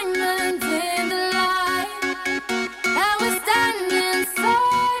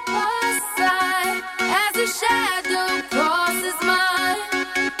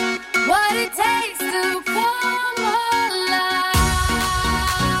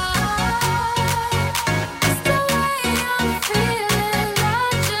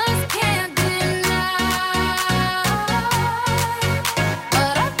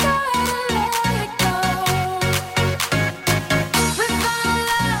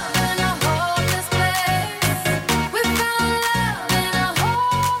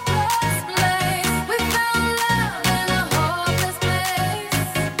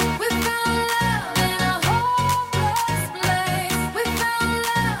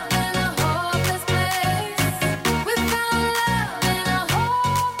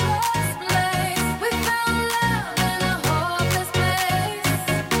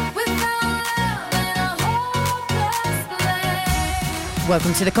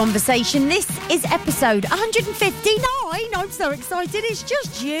Welcome to The Conversation. This is episode 159. I'm so excited. It's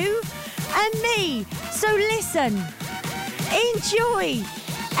just you and me. So listen, enjoy,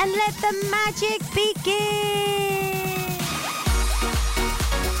 and let the magic begin.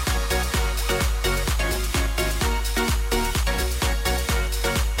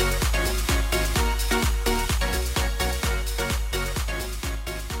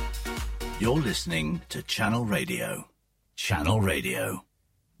 You're listening to Channel Radio. Channel Radio.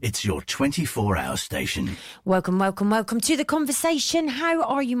 It's your 24-hour station. Welcome to The Conversation. How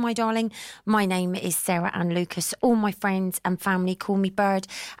are you, my darling? My name is Sarah Ann Lucas. All my friends and family call me Bird,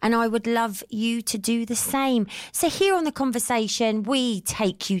 and I would love you to do the same. So here on The Conversation, we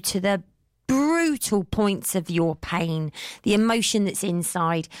take you to the brutal points of your pain, the emotion that's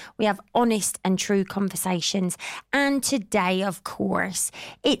inside. We have honest and true conversations. And today, of course,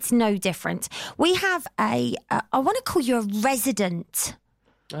 it's no different. We have I want to call you a resident.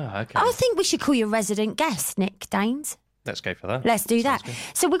 Oh, okay. I think we should call you a resident guest, Nick Daynes. Let's go for that. Let's do that.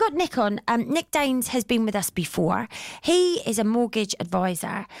 So we got Nick on. Nick Daynes has been with us before. He is a mortgage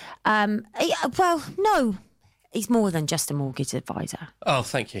advisor. No, he's more than just a mortgage advisor. Oh,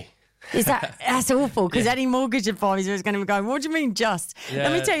 thank you. That's awful, because any mortgage advisor is going to be going, what do you mean just? Yeah,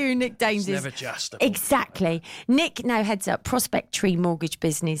 let me tell you who Nick Daynes is. Never just. Exactly. Nick now heads up Prospect Tree Mortgage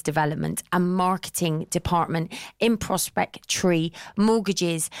Business Development and Marketing Department in Prospect Tree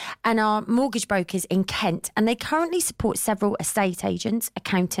Mortgages and our mortgage brokers in Kent. And they currently support several estate agents,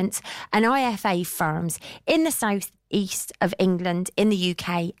 accountants and IFA firms in the south east of England, in the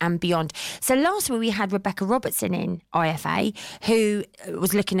UK and beyond. So last week we had Rebecca Robertson in IFA, who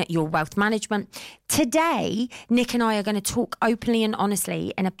was looking at your wealth management. Today, Nick and I are going to talk openly and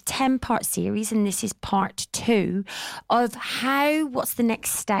honestly in a 10-part series, and this is part 2, of what's the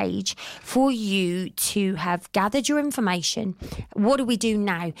next stage for you to have gathered your information. What do we do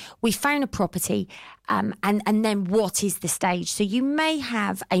now? We found a property. And then what is the stage? So you may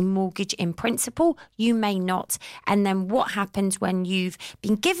have a mortgage in principle, you may not. And then what happens when you've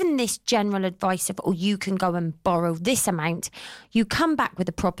been given this general advice of, you can go and borrow this amount. You come back with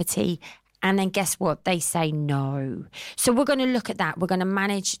a property, and then guess what? They say no. So we're going to look at that. We're going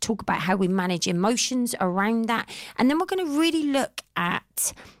to talk about how we manage emotions around that. And then we're going to really look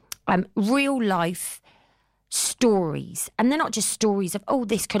at real life stories, and they're not just stories of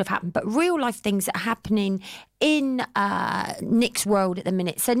this could have happened, but real life things that are happening in Nick's world at the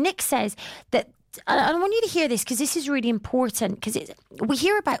minute. So Nick says that, I want you to hear this because this is really important, because we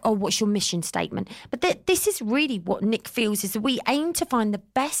hear about, what's your mission statement? But this is really what Nick feels is that we aim to find the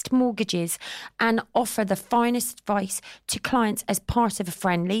best mortgages and offer the finest advice to clients as part of a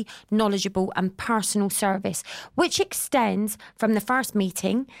friendly, knowledgeable and personal service, which extends from the first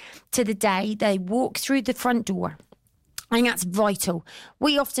meeting to the day they walk through the front door. I think that's vital.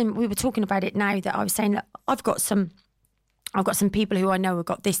 We were talking about it now, that I was saying that I've got some people who I know have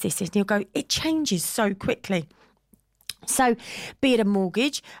got this, and you'll go, it changes so quickly. So be it a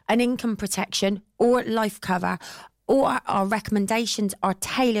mortgage, an income protection or life cover, or our recommendations are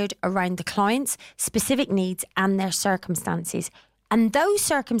tailored around the client's specific needs and their circumstances. And those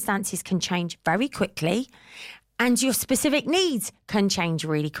circumstances can change very quickly, and your specific needs can change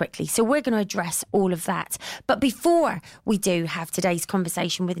really quickly. So we're going to address all of that. But before we do have today's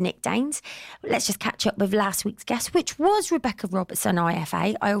conversation with Nick Daynes, let's just catch up with last week's guest, which was Rebecca Robertson,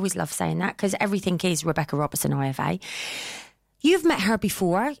 IFA. I always love saying that because everything is Rebecca Robertson, IFA. You've met her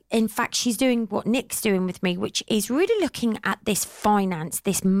before. In fact, she's doing what Nick's doing with me, which is really looking at this finance,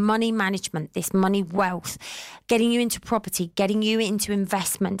 this money management, this money wealth, getting you into property, getting you into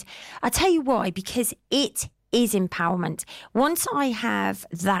investment. I'll tell you why, because it is empowerment. Once I have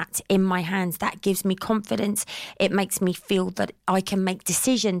that in my hands, that gives me confidence. It makes me feel that I can make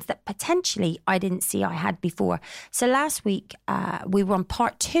decisions that potentially I didn't see I had before. So last week, we were on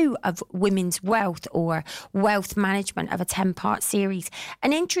part 2 of Women's Wealth, or Wealth Management, of a 10-part series,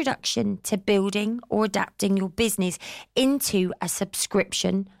 an introduction to building or adapting your business into a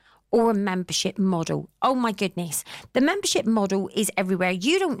subscription or a membership model. Oh my goodness. The membership model is everywhere.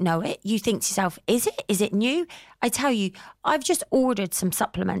 You don't know it. You think to yourself, is it? Is it new? I tell you, I've just ordered some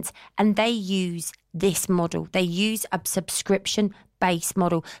supplements and they use this model. They use a subscription-based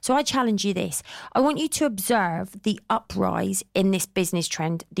model. So I challenge you this. I want you to observe the uprise in this business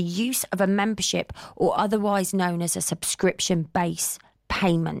trend, the use of a membership, or otherwise known as a subscription-based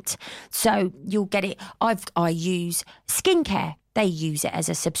payment. So you'll get it. I use skincare. They use it as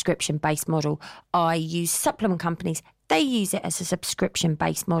a subscription-based model. I use supplement companies. They use it as a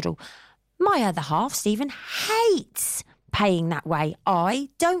subscription-based model. My other half, Stephen, hates paying that way. I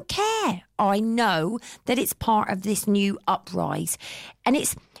don't care. I know that it's part of this new uprise. And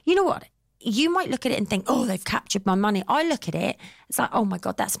it's, you know what? You might look at it and think, oh, they've captured my money. I look at it, it's like, oh my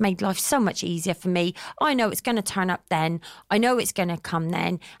God, that's made life so much easier for me. I know it's going to turn up then. I know it's going to come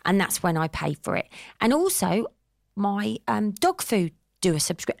then. And that's when I pay for it. And also, my dog food do a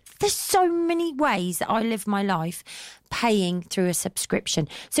subscription. There's so many ways that I live my life paying through a subscription.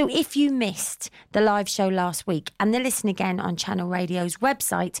 So if you missed the live show last week and then listen again on Channel Radio's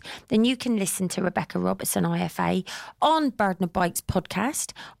website, then you can listen to Rebecca Robertson IFA on Bird and Bikes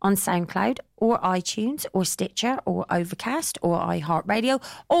podcast on SoundCloud or iTunes or Stitcher or Overcast or iHeartRadio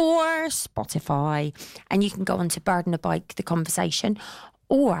or Spotify. And you can go on to Bird and a Bike, the conversation,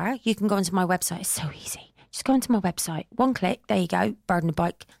 or you can go onto my website. It's so easy. Just go onto my website. One click, there you go,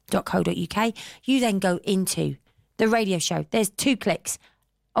 birdandabike.co.uk. You then go into the radio show. There's 2 clicks.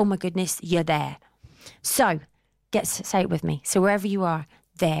 Oh my goodness, you're there. So, say it with me. So wherever you are,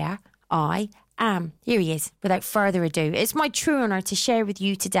 there I am. Here he is, without further ado. It's my true honour to share with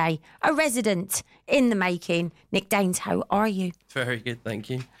you today a resident in the making. Nick Daynes, how are you? Very good, thank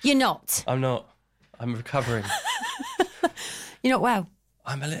you. You're not? I'm not. I'm recovering. You're not well?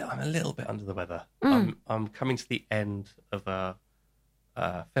 I'm a little bit under the weather. I'm coming to the end of a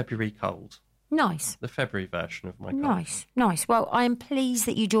February cold. Nice. The February version of my cold. Nice. Well, I am pleased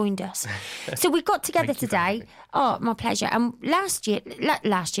that you joined us. So we got together today. Oh, my pleasure. And last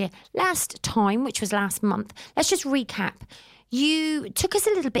time, which was last month, let's just recap. You took us a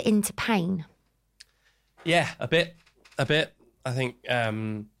little bit into pain. Yeah, a bit. I think...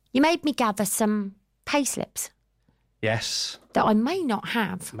 You made me gather some pay slips. Yes. That I may not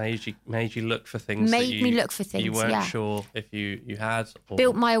have. Made you look for things. Made me look for things, you weren't sure if you had. Or...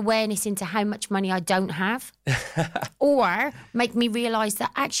 Built my awareness into how much money I don't have. Or make me realise that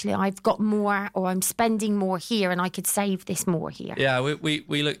actually I've got more or I'm spending more here and I could save this more here. Yeah, we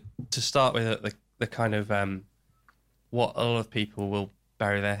look to start with the kind of what a lot of people will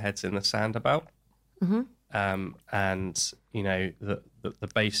bury their heads in the sand about. Mm-hmm. And, you know, the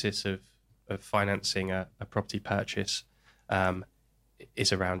basis of financing a property purchase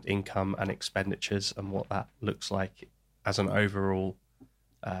is around income and expenditures and what that looks like as an overall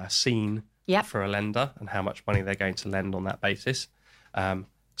scene for a lender and how much money they're going to lend on that basis.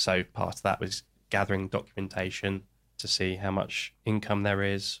 So part of that was gathering documentation to see how much income there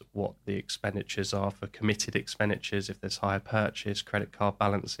is, what the expenditures are for committed expenditures, if there's hire purchase, credit card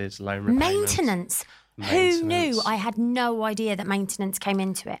balances, loan repayments. Maintenance. Who knew? I had no idea that maintenance came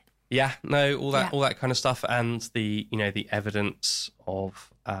into it. Yeah, no, all that kind of stuff, and the evidence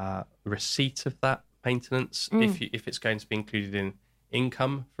of receipt of that maintenance, if it's going to be included in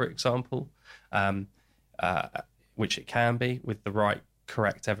income, for example, which it can be with the right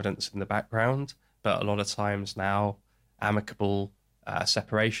correct evidence in the background. But a lot of times now, amicable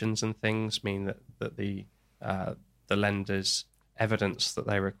separations and things mean that the lender's evidence that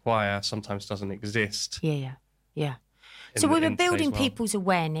they require sometimes doesn't exist. Yeah. So we were building people's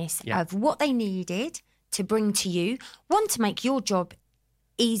awareness of what they needed to bring to you. One, to make your job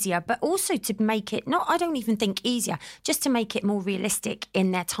easier, but also to make it, I don't even think easier, just to make it more realistic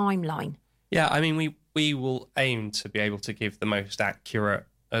in their timeline. Yeah, I mean, we will aim to be able to give the most accurate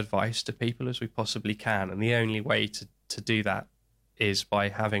advice to people as we possibly can. And the only way to do that is by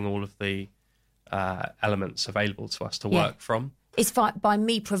having all of the elements available to us to work from. It's by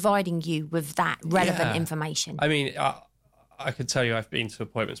me providing you with that relevant information. I mean, I can tell you I've been to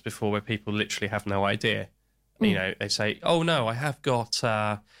appointments before where people literally have no idea. You know, they say, oh, no, I have got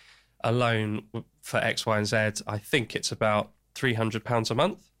a loan for X, Y, and Z. I think it's about £300 a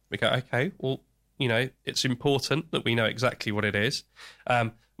month. We go, okay, well, you know, it's important that we know exactly what it is.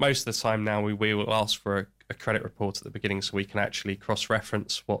 Most of the time now we will ask for a credit report at the beginning so we can actually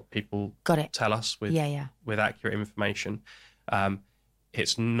cross-reference what people tell us with accurate information.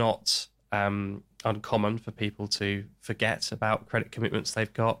 It's not uncommon for people to forget about credit commitments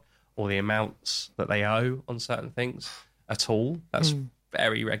they've got or the amounts that they owe on certain things at all. That's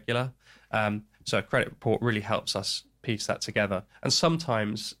very regular. So a credit report really helps us piece that together. And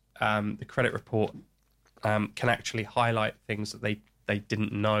sometimes the credit report can actually highlight things that they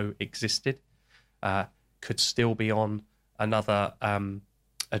didn't know existed, could still be on another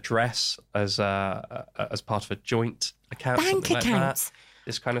address as part of a joint account, bank something accounts, like that,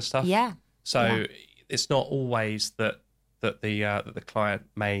 this kind of stuff. So it's not always that the client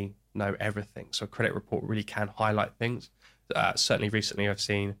may know everything. So a credit report really can highlight things. Certainly recently I've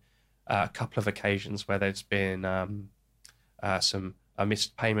seen a couple of occasions where there's been a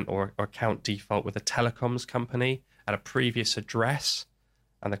missed payment or account default with a telecoms company at a previous address,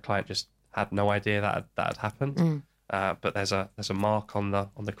 and the client just had no idea that had happened. but there's a mark on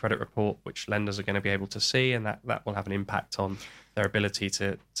the credit report which lenders are going to be able to see, and that will have an impact on their ability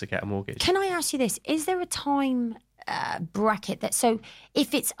to get a mortgage. Can I ask you this? Is there a time bracket that, so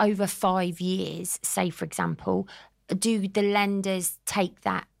if it's over 5 years, say for example, do the lenders take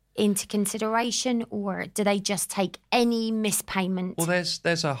that into consideration, or do they just take any mispayment? Well,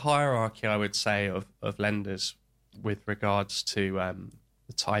 there's a hierarchy, I would say, of lenders with regards to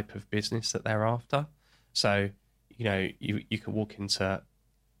the type of business that they're after. So, you can walk into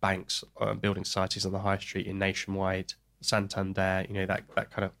banks, building societies on the high street in Nationwide, Santander, that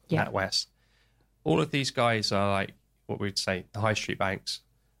kind of NatWest. All of these guys are like what we'd say the high street banks.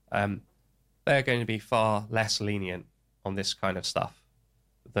 They're going to be far less lenient on this kind of stuff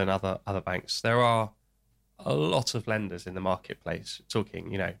than other banks. There are a lot of lenders in the marketplace,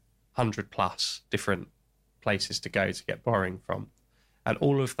 talking 100 plus different places to go to get borrowing from, and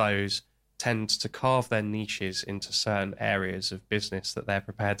all of those tend to carve their niches into certain areas of business that they're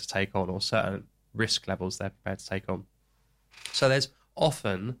prepared to take on, or certain risk levels they're prepared to take on. So there's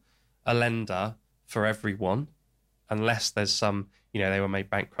often a lender for everyone, unless there's some, they were made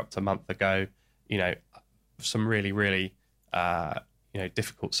bankrupt a month ago, some really, really,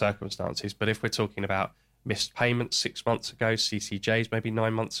 difficult circumstances. But if we're talking about missed payments 6 months ago, CCJs maybe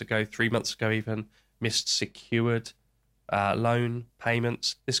 9 months ago, 3 months ago even, missed secured loan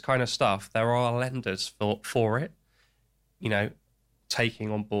payments, this kind of stuff, there are lenders for it,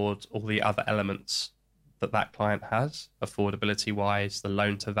 taking on board all the other elements that client has, affordability wise, the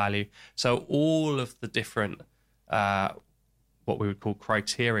loan to value. So all of the different what we would call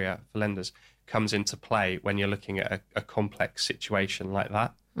criteria for lenders comes into play when you're looking at a complex situation like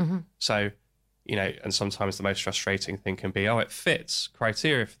that. Mm-hmm. So, and sometimes the most frustrating thing can be, it fits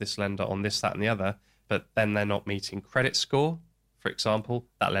criteria for this lender on this, that and the other, but then they're not meeting credit score, for example.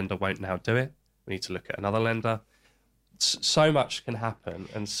 That lender won't now do it. We need to look at another lender. So much can happen,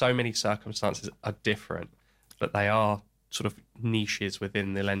 and so many circumstances are different, but they are sort of niches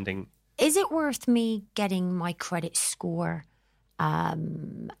within the lending. Is it worth me getting my credit score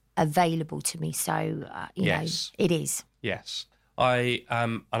available to me? So, yes. It is. Yes. And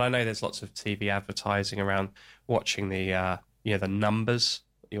I know there's lots of TV advertising around watching the numbers,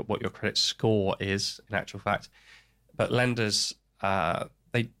 what your credit score is in actual fact. But lenders,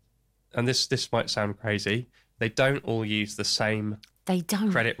 this might sound crazy, they don't all use the same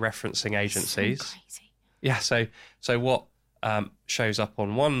credit referencing agencies. So crazy. Yeah, so what shows up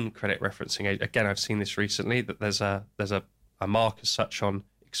on one credit referencing agent, again, I've seen this recently, that there's a mark as such on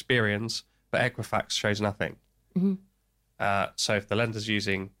Experians, but Equifax shows nothing. Mm-hmm. So if the lender's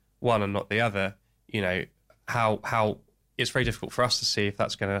using one and not the other, how it's very difficult for us to see if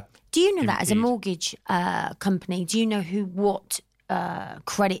that's going to. Do you know that as a mortgage company? Do you know what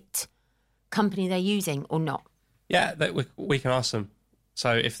credit company they're using or not? Yeah, we can ask them.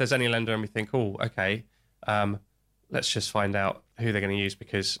 So if there's any lender and we think, okay, let's just find out who they're going to use,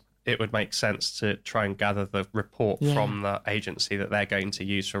 because it would make sense to try and gather the report from the agency that they're going to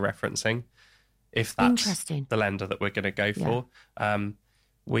use for referencing, if that's the lender that we're going to go for.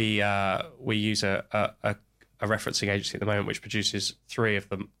 We use a referencing agency at the moment which produces three of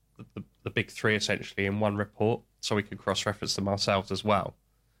them, the big three essentially, in one report, so we can cross-reference them ourselves as well,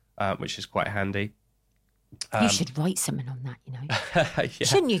 which is quite handy. You should write something on that,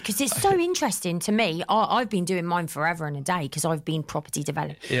 shouldn't you? Because it's so interesting to me. I've been doing mine forever and a day because I've been property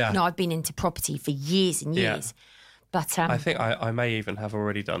developer. Yeah. I've been into property for years and years. But I think I may even have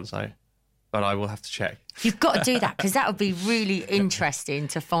already done so, but I will have to check. You've got to do that, because that would be really interesting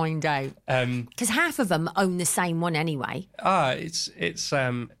to find out. Because half of them own the same one anyway. It's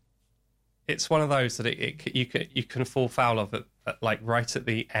one of those that you can fall foul of it, like right at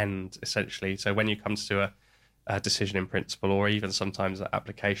the end, essentially. So when you come to do a decision in principle, or even sometimes an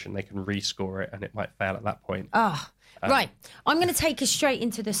application, they can rescore it and it might fail at that point. Right. I'm going to take us straight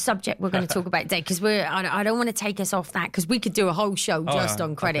into the subject we're going to talk about today, because I don't want to take us off that, because we could do a whole show just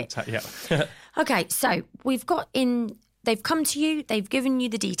on credit. Okay, so they've come to you, they've given you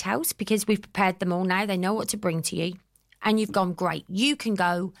the details, because we've prepared them all now. They know what to bring to you, and you've gone, great. You can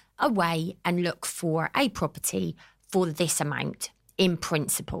go away and look for a property for this amount in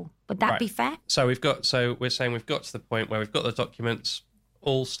principle. Would that be fair? So we're saying we've got to the point where we've got the documents,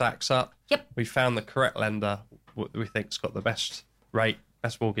 all stacks up. Yep. We found the correct lender we think's got the best rate,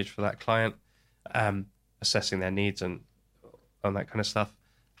 best mortgage for that client, assessing their needs and that kind of stuff.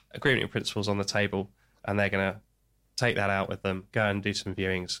 Agreement in principle's on the table, and they're going to take that out with them, go and do some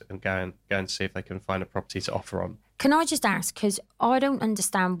viewings, and go and see if they can find a property to offer on. Can I just ask, because I don't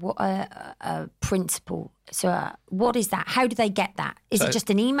understand what a principal. So what is that? How do they get that? Is it just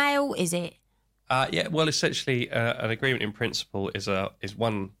an email? Is it? Yeah, well, essentially, an agreement in principle is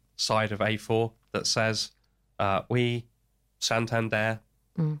one side of A4 that says we, Santander,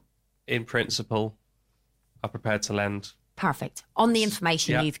 in principle, are prepared to lend. Perfect. On the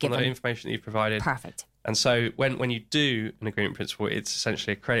information you've given. On the information that you've provided. Perfect. And so when you do an agreement in principle, it's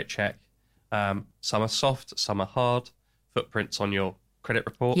essentially a credit check. Some are soft, some are hard. Footprints on your credit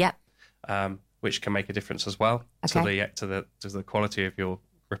report. Yep. Which can make a difference as well to the quality of your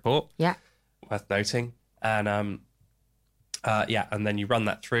report. Yeah. Worth noting. And and then you run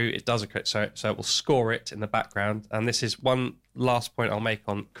that through. It does a credit, so it will score it in the background. And this is one last point I'll make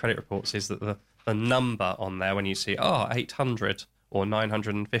on credit reports is that the number on there when you see 800 or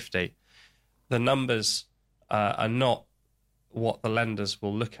 950, the numbers are not what the lenders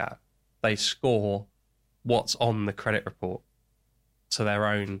will look at. They score what's on the credit report to their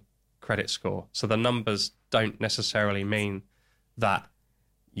own credit score. So the numbers don't necessarily mean that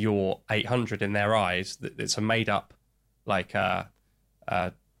you're 800 in their eyes. It's a made up like a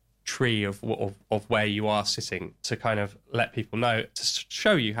tree of where you are sitting to kind of let people know, to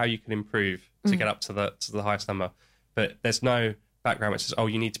show you how you can improve to get up to the highest number. But there's no background which says,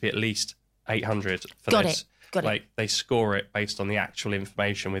 you need to be at least 800 for this. Got it. They score it based on the actual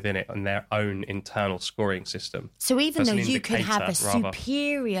information within it and their own internal scoring system. So even though you could have a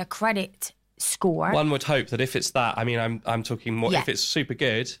superior credit score, one would hope that if it's that, I mean, I'm talking more. If it's super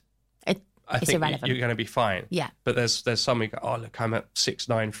good, I think irrelevant. You're going to be fine. Yeah. But there's some who go, look, I'm at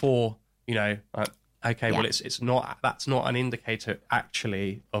 694. Okay, well, it's not. That's not an indicator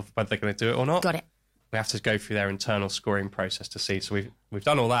actually of whether they're going to do it or not. Got it. We have to go through their internal scoring process to see. So we've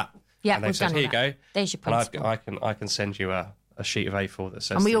done all that. Yeah, and they've said, here you go. There's your principle. And I can send you a sheet of A4 that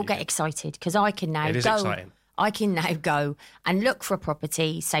says. And we all get excited because I can now exciting. I can now go and look for a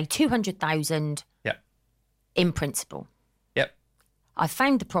property, say 200,000. Yep. In principle. Yep. I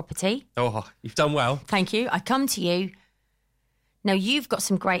found the property. Oh, you've done well. Thank you. I come to you. Now you've got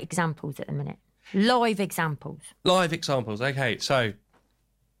some great examples at the minute. Live examples. Okay, so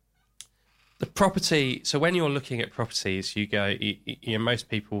the property. So when you're looking at properties, you go. Most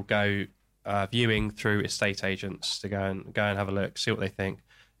people go viewing through estate agents to go and have a look, see what they think.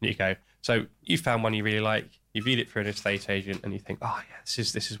 And you go. So you found one you really like. You viewed it through an estate agent, and you think, this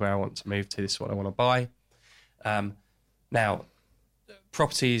is where I want to move to. This is what I want to buy. Now,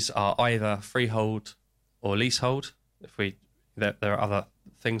 properties are either freehold or leasehold. There are other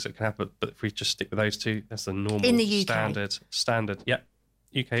things that can happen, but if we just stick with those two, that's the normal in the UK. standard. Yep.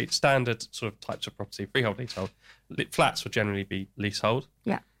 UK standard sort of types of property, freehold, leasehold. Flats would generally be leasehold,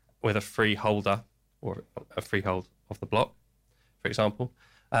 with a freeholder or a freehold of the block, for example.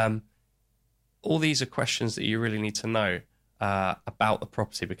 All these are questions that you really need to know about the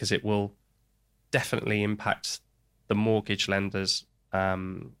property because it will definitely impact the mortgage lender's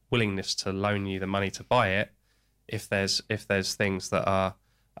willingness to loan you the money to buy it if there's things that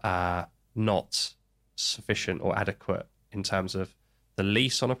are not sufficient or adequate in terms of the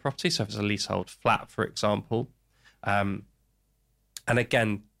lease on a property. So if it's a leasehold flat, for example, and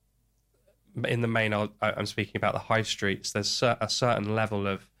again, in the main, I'm speaking about the high streets. There's a certain level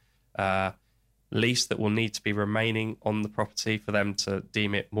of lease that will need to be remaining on the property for them to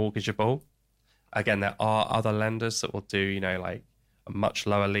deem it mortgageable. Again, there are other lenders that will do, like a much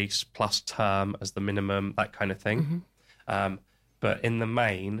lower lease plus term as the minimum, that kind of thing. Mm-hmm. But in the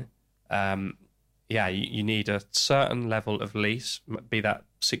main, you need a certain level of lease, be that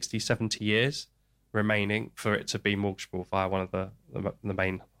 60, 70 years remaining for it to be mortgageable via one of the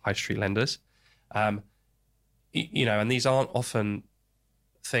main high street lenders. And these aren't often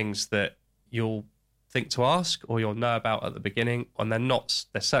things that you'll think to ask or you'll know about at the beginning, and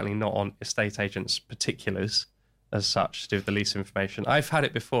they're certainly not on estate agents' particulars as such to do with the lease information. I've had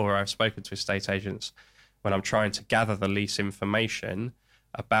it before where I've spoken to estate agents when I'm trying to gather the lease information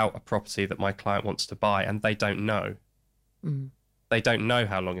about a property that my client wants to buy, and they don't know. Mm. They don't know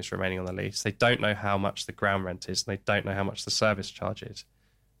how long is remaining on the lease. They don't know how much the ground rent is, and they don't know how much the service charge is.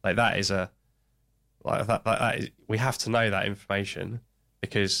 Like that is we have to know that information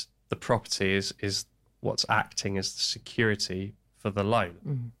because the property is what's acting as the security for the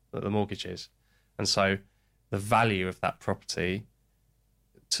loan that the mortgage is. And so the value of that property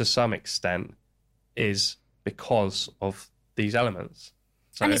to some extent is because of these elements.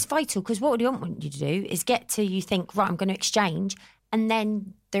 So, and it's vital because what we don't want you to do is get to you think, right, I'm going to exchange, and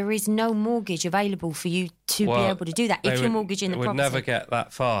then there is no mortgage available for you to be able to do that if you're mortgaging the property. It would never get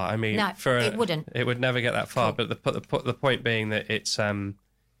that far. I mean, no, it wouldn't. It would never get that far. Cool. But the point being that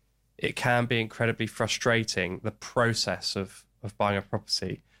it can be incredibly frustrating, the process of buying a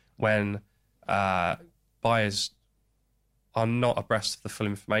property when buyers are not abreast of the full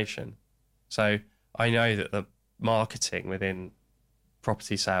information. So I know that the marketing within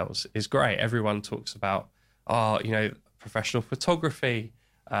property sales is great. Everyone talks about, professional photography,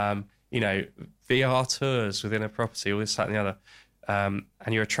 VR tours within a property, all this, that, and the other. And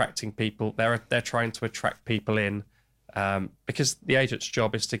you're attracting people. They're trying to attract people in because the agent's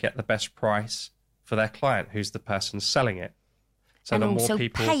job is to get the best price for their client, who's the person selling it. So and the also more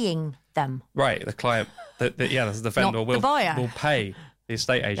people paying them. Right, the client, the vendor will pay the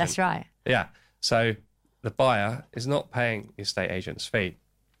estate agent. That's right. Yeah. So the buyer is not paying the estate agent's fee,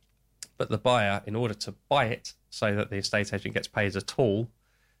 but the buyer, in order to buy it so that the estate agent gets paid at all,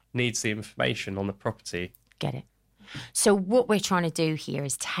 needs the information on the property. Get it. So what we're trying to do here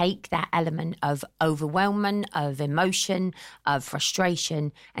is take that element of overwhelmment, of emotion, of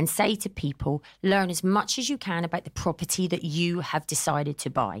frustration, and say to people, learn as much as you can about the property that you have decided to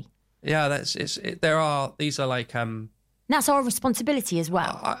buy. Yeah, these are like... That's our responsibility as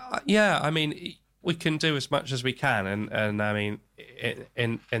well. I mean, we can do as much as we can. And I mean,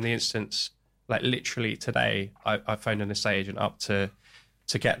 in the instance, like literally today, I phoned an estate agent up to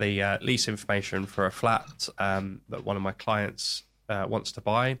get the lease information for a flat that one of my clients wants to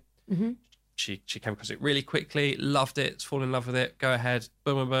buy. Mm-hmm. She came across it really quickly, loved it, fallen in love with it. Go ahead,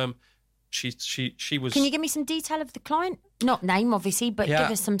 boom, boom, boom. She was. Can you give me some detail of the client? Not name, obviously, but give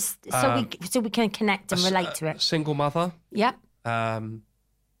us some so we can connect and relate to it. Single mother. Yep.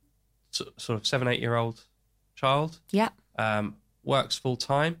 Sort of 7-8-year-old child. Yep. Works full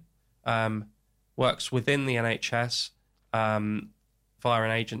time. Works within the NHS. Via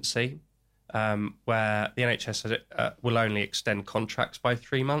an agency where the NHS will only extend contracts by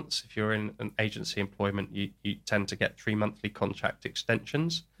 3 months. If you're in an agency employment, you tend to get 3 monthly contract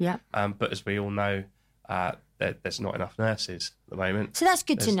extensions. Yeah. But as we all know, there's not enough nurses at the moment. So that's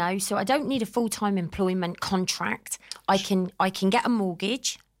good to know. So I don't need a full-time employment contract. I can get a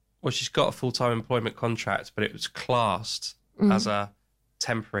mortgage. Well, she's got a full-time employment contract, but it was classed as a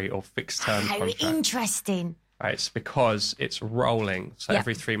temporary or fixed-term contract. How interesting. Right, it's because it's rolling, so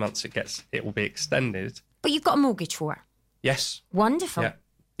every 3 months it will be extended. But you've got a mortgage for her? Yes. Wonderful.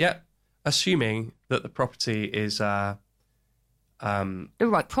 Yeah. Assuming that the property is the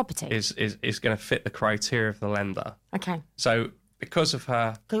right property is going to fit the criteria of the lender. Okay. So because of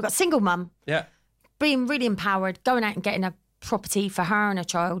her, because we've got single mum. Yeah. Being really empowered, going out and getting a property for her and a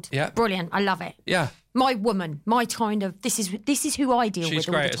child. Yeah. Brilliant. I love it. Yeah. My woman, my kind of this is who I deal with all the time. She's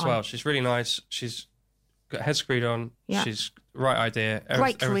great as well. She's really nice. She's got her head screwed on. Yeah. She's right idea.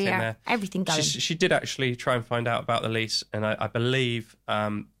 Great career. Everything there. Everything going. She did actually try and find out about the lease, and I believe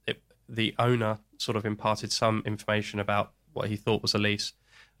the owner sort of imparted some information about what he thought was a lease.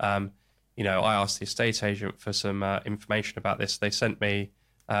 I asked the estate agent for some information about this. They sent me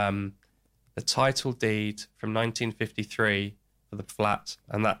the title deed from 1953 for the flat,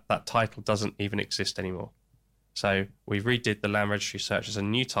 and that title doesn't even exist anymore. So we redid the land registry search. There's a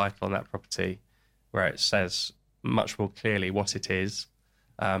new title on that property where it says much more clearly what it is.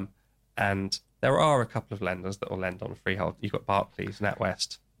 And there are a couple of lenders that will lend on freehold. You've got Barclays,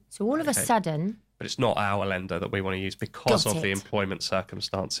 NatWest. So all of a sudden... But it's not our lender that we want to use because of the employment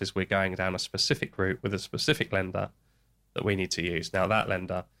circumstances. We're going down a specific route with a specific lender that we need to use. Now, that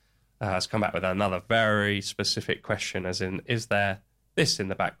lender has come back with another very specific question, as in, is there this in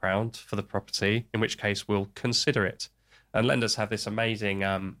the background for the property? In which case, we'll consider it. And lenders have this amazing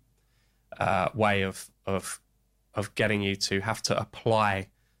way of getting you to have to apply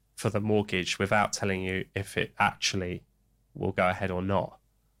for the mortgage without telling you if it actually will go ahead or not,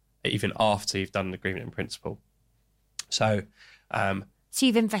 even after you've done an agreement in principle. So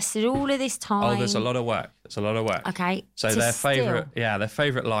you've invested all of this time. Oh, there's a lot of work. Okay. So their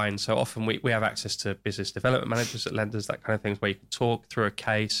favourite line. So often we have access to business development managers at lenders, that kind of things, where you can talk through a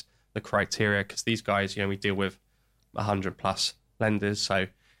case, the criteria, because these guys, we deal with 100 plus lenders. So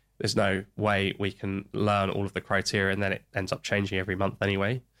there's no way we can learn all of the criteria, and then it ends up changing every month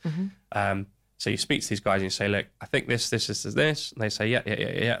anyway. Mm-hmm. So you speak to these guys and you say, look, I think this. And they say,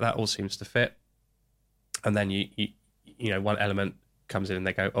 yeah, that all seems to fit. And then you one element comes in and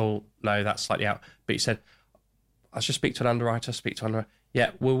they go, oh, no, that's slightly out. But you said, I should speak to an underwriter,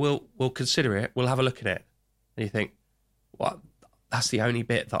 Yeah, we'll consider it. We'll have a look at it. And you think, well, that's the only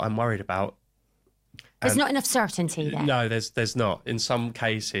bit that I'm worried about. There's not enough certainty there. No, there's not. In some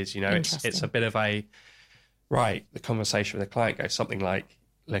cases, it's a bit of a, right, the conversation with the client goes something like,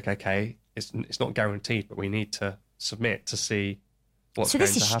 okay, it's not guaranteed, but we need to submit to see what's going to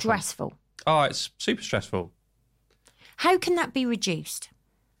happen. So this is stressful. Oh, it's super stressful. How can that be reduced?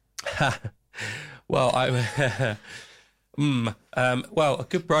 Well, a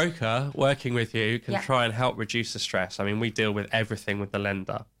good broker working with you can try and help reduce the stress. I mean, we deal with everything with the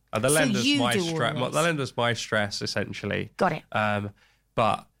lender. The So lender's you my do all stress. this. The lender's my stress, essentially. Got it.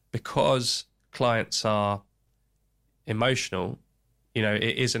 But because clients are emotional, it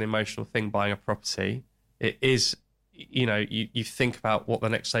is an emotional thing buying a property. It is, you think about what the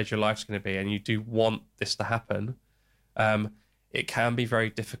next stage of your life's going to be, and you do want this to happen. It can be very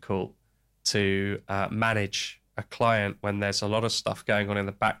difficult to manage a client when there's a lot of stuff going on in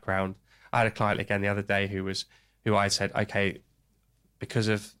the background. I had a client again the other day who I said, okay, because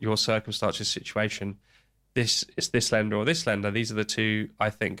of your circumstances, situation, this is this lender or this lender. These are the two I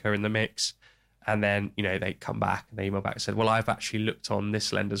think are in the mix. And then, they come back and they email back and said, well, I've actually looked on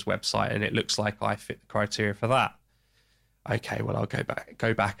this lender's website and it looks like I fit the criteria for that. Okay, well, I'll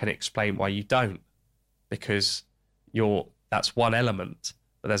go back and explain why you don't, because that's one element,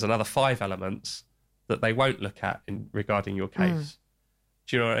 but there's another 5 elements that they won't look at regarding your case.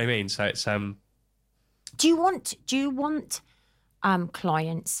 Do you know what I mean? So it's Do you want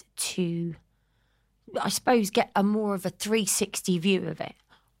clients to, I suppose, get a more of a 360 view of it?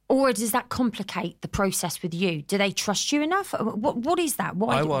 Or does that complicate the process with you? Do they trust you enough? What is that?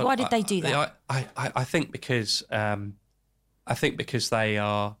 Why did they do that? I think because they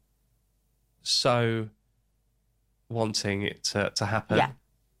are so wanting it to happen,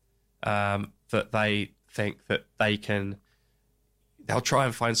 that they think that they'll try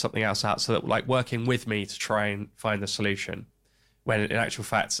and find something else out, so that, like, working with me to try and find the solution, when in actual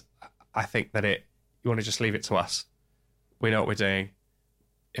fact I think that you want to just leave it to us. We know what we're doing.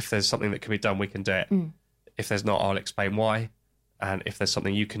 If there's something that can be done, we can do it. If there's not, I'll explain why. And if there's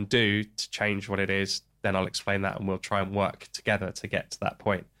something you can do to change what it is, then I'll explain that, and we'll try and work together to get to that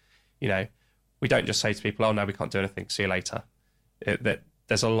point. We don't just say to people, oh, no, we can't do anything, see you later.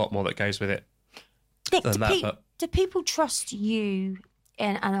 There's a lot more that goes with it than that. Do people trust you?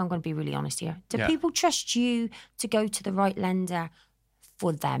 And I'm going to be really honest here. Do people trust you to go to the right lender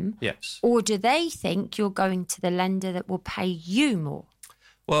for them? Yes. Or do they think you're going to the lender that will pay you more?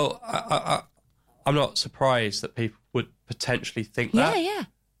 Well, I'm not surprised that people would potentially think that. Yeah.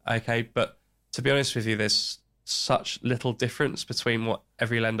 Okay, but to be honest with you, there's such little difference between what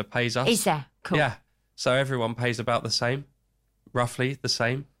every lender pays us. Is there? Cool. Yeah. So everyone pays about the same, roughly the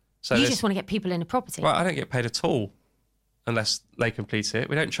same. So you just want to get people in a property. Well, I don't get paid at all unless they complete it.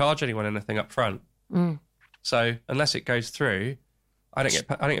 We don't charge anyone anything up front. So unless it goes through, I don't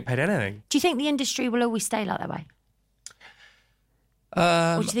get paid anything. Do you think the industry will always stay like that way?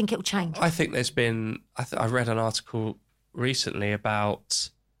 Or do you think it will change? I think there's been... I read an article recently about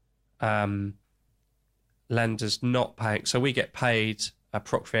lenders not paying. So we get paid a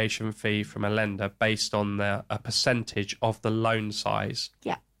procreation fee from a lender based on a percentage of the loan size.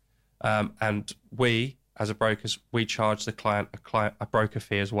 Yeah. And we, as a brokers, we charge the client a broker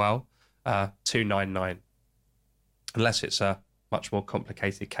fee as well, $299, unless it's a much more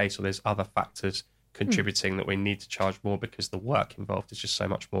complicated case or there's other factors contributing that we need to charge more because the work involved is just so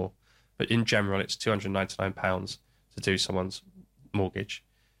much more. But in general, it's £299 to do someone's mortgage,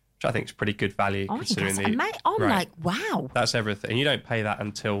 which I think is pretty good value considering I'm like, wow. That's everything. And you don't pay that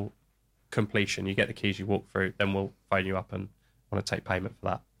until completion. You get the keys, you walk through, then we'll phone you up and want to take payment for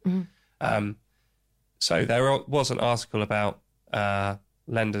that. So there was an article about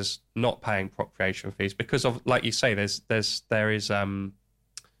lenders not paying procreation fees because of, like you say, there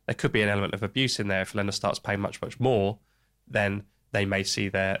could be an element of abuse in there. If a lender starts paying much, much more, then they may see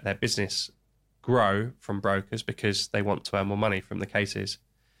their business grow from brokers because they want to earn more money from the cases.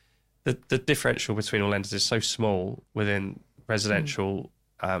 The differential between all lenders is so small within residential.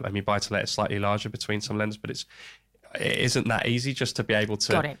 I mean, buy-to-let is slightly larger between some lenders, but it isn't that easy just to be able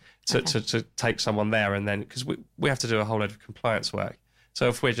to to take someone there and then, because we have to do a whole load of compliance work. So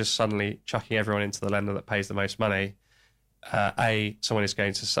if we're just suddenly chucking everyone into the lender that pays the most money, someone is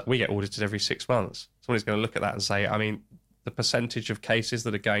going to, we get audited every 6 months. Someone is going to look at that and say, I mean, the percentage of cases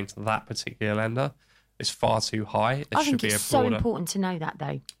that are going to that particular lender is far too high. I think it's so important to know that,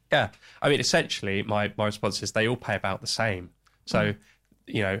 though. Yeah. I mean, essentially, my response is they all pay about the same. So,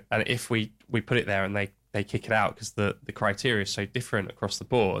 and if we put it there and they kick it out because the criteria is so different across the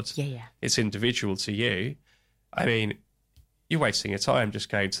board, it's individual to you. I mean, you're wasting your time just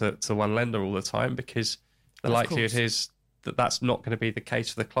going to one lender all the time because the likelihood is that that's not going to be the case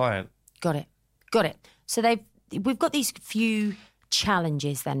for the client. Got it. So we've got these few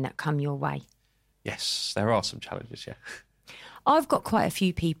challenges then that come your way. Yes, there are some challenges, yeah. I've got quite a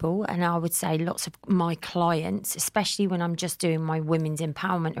few people, and I would say lots of my clients, especially when I'm just doing my women's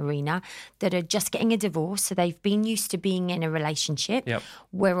empowerment arena, that are just getting a divorce. So they've been used to being in a relationship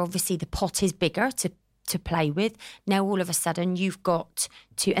where obviously the pot is bigger to play with. Now all of a sudden you've got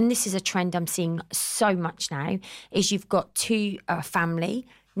to, and this is a trend I'm seeing so much now, is you've got a family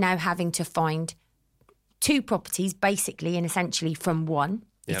now having to find 2 properties basically and essentially from one,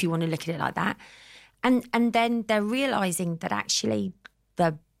 if you want to look at it like that. And then they're realising that actually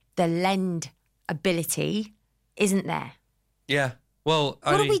the lend ability isn't there. Yeah. Well,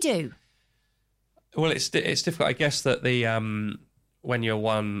 what do we do? Well, it's difficult. I guess that the when you're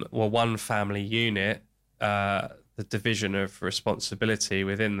one family unit, the division of responsibility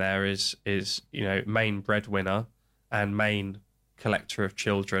within there is main breadwinner and main collector of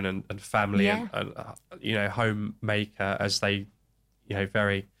children and family and homemaker, as they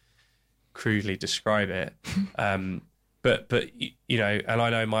very crudely describe it. But and I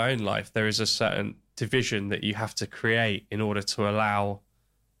know in my own life there is a certain division that you have to create in order to allow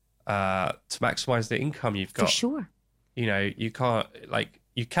to maximise the income you've got. For sure. You can't,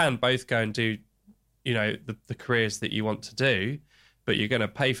 you can both go and do the careers that you want to do, but you're going to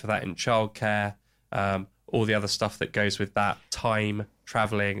pay for that in childcare, all the other stuff that goes with that, time,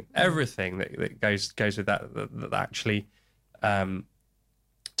 travelling, everything that goes with that actually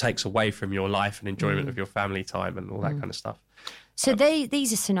takes away from your life and enjoyment of your family time and all that kind of stuff. So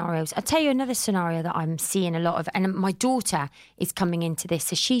these are scenarios. I'll tell you another scenario that I'm seeing a lot of, and my daughter is coming into this.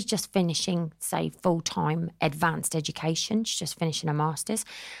 So she's just finishing, say, full-time advanced education. She's just finishing a master's.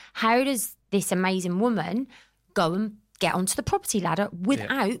 How does this amazing woman go and get onto the property ladder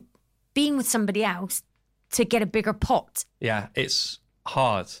without being with somebody else to get a bigger pot? Yeah, it's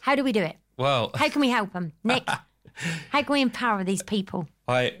hard. How do we do it? Well, how can we help them, Nick? How can we empower these people?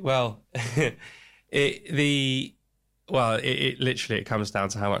 It literally comes down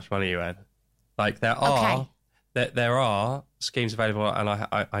to how much money you earn. There are schemes available, and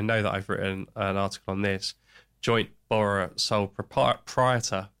I know that I've written an article on this. Joint borrower sole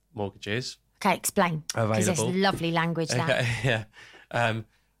proprietor mortgages. Okay, explain. Because there's lovely language there. Okay, yeah.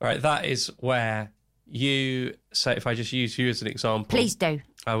 Right, that is where you say, if I just use you as an example. Please do.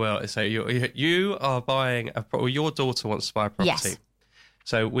 I will. So you are buying your daughter wants to buy a property. Yes.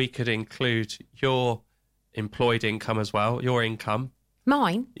 So we could include your employed income as well, your income.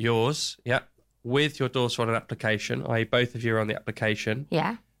 Mine? Yours, yeah. With your daughter on an application, i.e. both of you are on the application.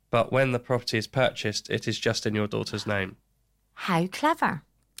 Yeah. But when the property is purchased, it is just in your daughter's name. How clever.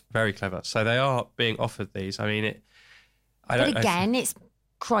 Very clever. So they are being offered these. I mean, it's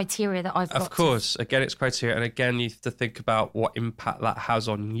criteria that I've got. Of course. Again, it's criteria. And again, you have to think about what impact that has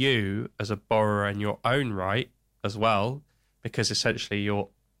on you as a borrower in your own right as well, because essentially you're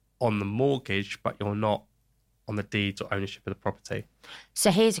on the mortgage, but you're not on the deeds or ownership of the property.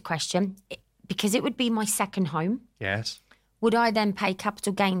 So here's a question. Because it would be my second home. Yes. Would I then pay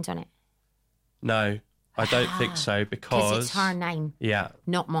capital gains on it? No, I don't think so, because it's her name. Yeah.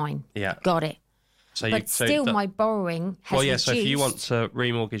 Not mine. Yeah. Got it. My borrowing has reduced. So if you want to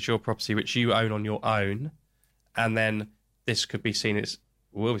remortgage your property, which you own on your own, and then this will be seen as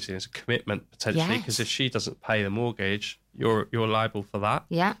a commitment potentially, because if she doesn't pay the mortgage, you're liable for that.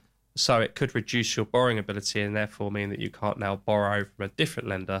 Yeah. So it could reduce your borrowing ability and therefore mean that you can't now borrow from a different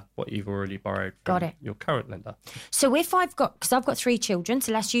lender what you've already borrowed from your current lender. So if because I've got 3 children,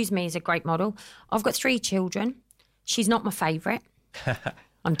 so let's use me as a great model. I've got 3 children. She's not my favourite.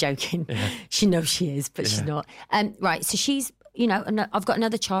 I'm joking. Yeah. She knows she is, but she's not. Right, so she's, I've got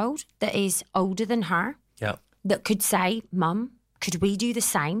another child that is older than her. Yeah. That could say, Mum, could we do the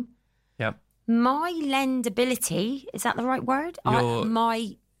same? Yeah. My lendability, is that the right word?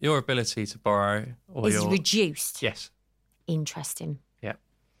 Your ability to borrow is reduced. Yes. Interesting. Yeah.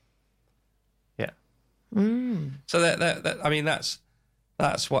 Yeah. Mm. So that's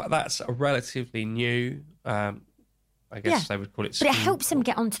a relatively new. I guess they would call it. But it helps them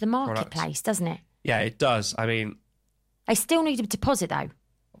get onto the marketplace, doesn't it? Yeah, it does. I mean, they still need a deposit though.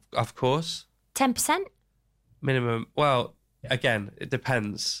 Of course. 10% minimum. Well. Again, it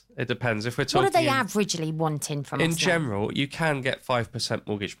depends. If we're talking, what are they averagely wanting from us? In general, you can get 5%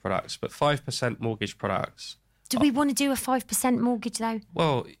 mortgage products, but 5% mortgage products. Do we want to do a 5% mortgage though?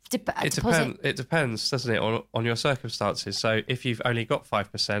 Well, it depends, doesn't it, on your circumstances. So if you've only got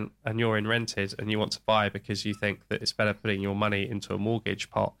 5% and you're in rented and you want to buy because you think that it's better putting your money into a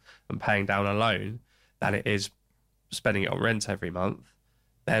mortgage pot and paying down a loan than it is spending it on rent every month,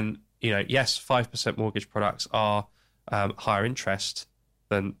 then yes, 5% mortgage products are higher interest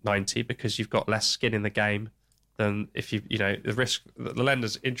than 90 because you've got less skin in the game than if the risk, the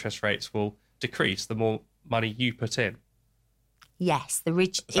lender's interest rates will decrease the more money you put in. Yes, it's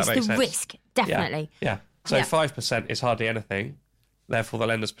the risk, definitely. Yeah. So 5% is hardly anything. Therefore, the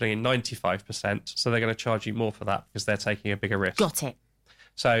lender's putting in 95%, so they're going to charge you more for that because they're taking a bigger risk. Got it.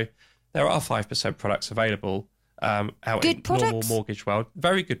 So there are 5% products available out in normal mortgage world.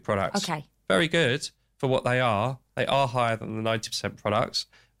 Very good products. Okay. Very good for what they are. They are higher than the 90% products,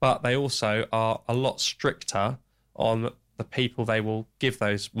 but they also are a lot stricter on the people they will give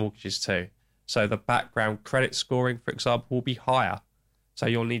those mortgages to. So the background credit scoring, for example, will be higher. So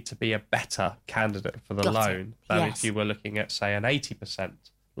you'll need to be a better candidate for the loan than if you were looking at, say, an 80%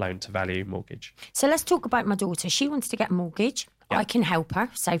 loan to value mortgage. So let's talk about my daughter. She wants to get a mortgage. Yeah. I can help her,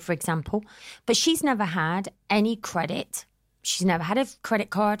 say, for example, but she's never had any credit. She's never had a credit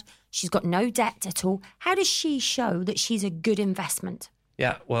card. She's got no debt at all. How does she show that she's a good investment?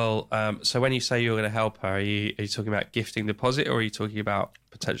 Yeah, well, so when you say you're going to help her, are you talking about gifting deposit, or are you talking about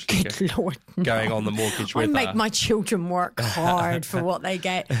potentially going on the mortgage with her? I make my children work hard for what they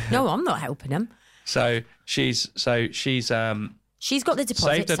get. No, I'm not helping them. So she's got the deposit.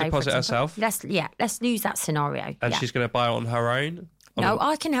 Saved a deposit herself. Let's use that scenario. And she's going to buy it on her own. No,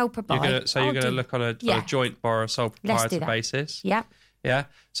 I can help her buy. You're going to look on a joint borrower sole proprietor basis. Yeah. Yeah.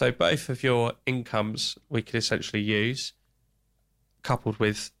 So both of your incomes we could essentially use, coupled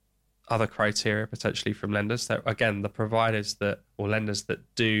with other criteria potentially from lenders. That again, the providers or lenders that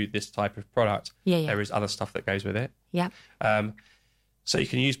do this type of product, there is other stuff that goes with it. Yeah. So you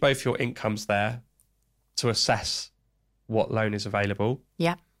can use both your incomes there to assess what loan is available.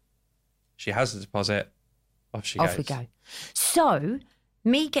 Yeah. She has the deposit. Off we go. So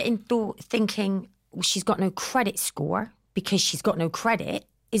me thinking she's got no credit score because she's got no credit.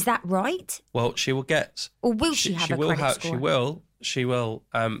 Is that right? Well, she will get. Or will she have a credit score? She will.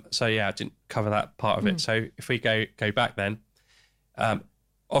 So yeah, I didn't cover that part of it. So if we go back then,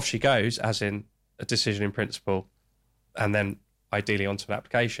 off she goes, as in a decision in principle, and then ideally onto an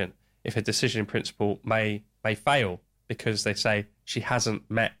application. If a decision in principle may fail because they say she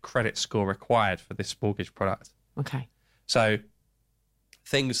hasn't met credit score required for this mortgage product. Okay. So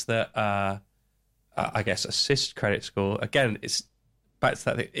things that I guess assist credit score, again, it's back to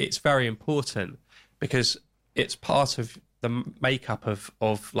that. It's very important because it's part of the makeup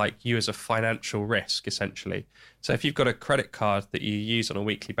of like you as a financial risk, essentially. So if you've got a credit card that you use on a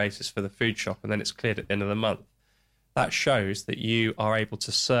weekly basis for the food shop and then it's cleared at the end of the month, that shows that you are able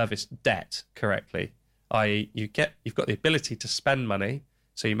to service debt correctly. i.e. you've got the ability to spend money.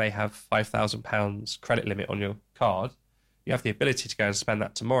 So you may have £5,000 credit limit on your card. You have the ability to go and spend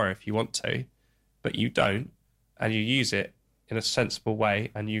that tomorrow if you want to, but you don't, and you use it in a sensible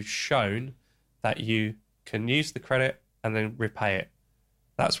way, and you've shown that you can use the credit and then repay it.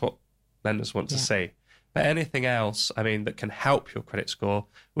 That's what lenders want to see. But anything else, I mean, that can help your credit score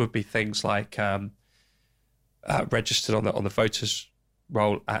would be things like registered on the voters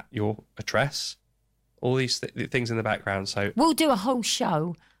roll at your address. All these things in the background. So we'll do a whole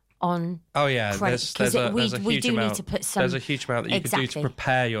show on. Oh yeah, there's a huge amount. Need to put some. There's a huge amount that you can do to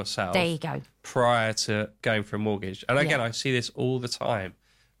prepare yourself. There you go. Prior to going for a mortgage, and again, I see this all the time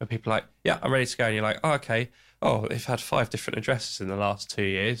when people are like, "Yeah, I'm ready to go," and you're like, "Oh, okay. Oh, they've had 5 different addresses in the last 2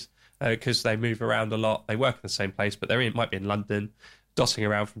 years because they move around a lot. They work in the same place, but might be in London." Dotting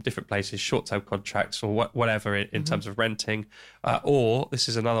around from different places, short-term contracts or whatever in terms of renting. Or this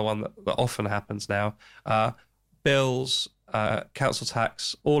is another one that often happens now, bills, council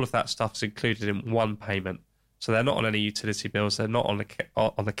tax, all of that stuff is included in one payment. So they're not on any utility bills. They're not on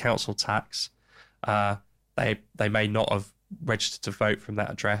the council tax. They may not have registered to vote from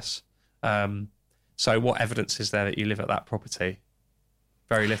that address. So what evidence is there that you live at that property?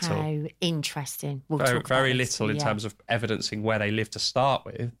 Very little. How interesting. Very little in terms of evidencing where they live to start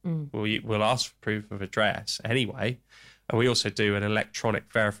with. We'll ask for proof of address anyway. And we also do an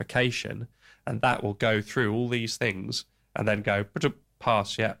electronic verification, and that will go through all these things and then go,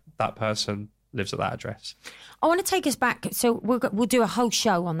 pass, that person lives at that address. I want to take us back. So we'll do a whole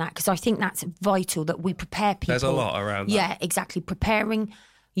show on that because I think that's vital that we prepare people. There's a lot around that. Yeah, exactly. Preparing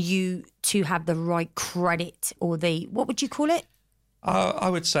you to have the right credit or what would you call it? I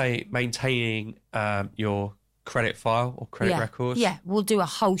would say maintaining your credit file or credit record. Yeah, we'll do a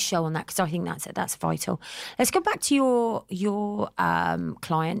whole show on that because I think that's vital. Let's go back to your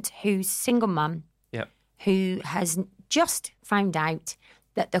client who's single mum, who has just found out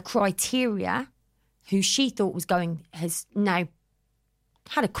that the criteria who she thought was going has now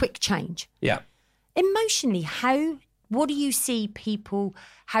had a quick change. Yeah. Emotionally, what do you see people,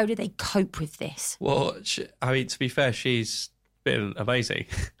 how do they cope with this? Well, I mean, to be fair, she's been amazing.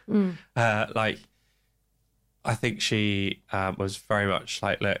 I think she was very much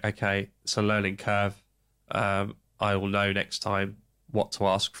like, look, okay, it's a learning curve. I will know next time what to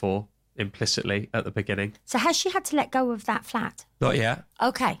ask for implicitly at the beginning. So has she had to let go of that flat? Not yet.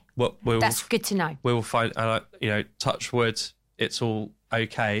 Okay. That's good to know. We will find, touch wood, it's all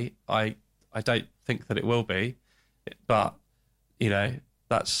okay. I don't think that it will be, but,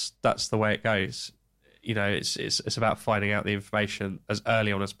 that's the way it goes. it's about finding out the information as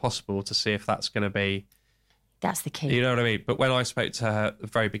early on as possible to see if that's going to be. That's the key. You know what I mean? But when I spoke to her at the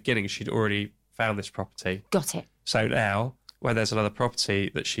very beginning, she'd already found this property. Got it. So now, when there's another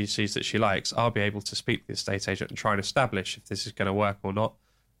property that she sees that she likes, I'll be able to speak to the estate agent and try and establish if this is going to work or not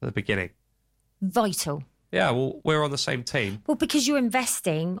at the beginning. Vital. Yeah, well, we're on the same team. Well, because you're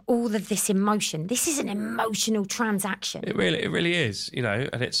investing all of this emotion. This is an emotional transaction. It really is,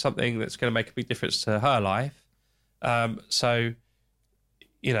 and it's something that's going to make a big difference to her life. So,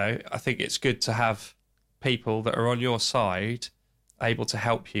 I think it's good to have people that are on your side able to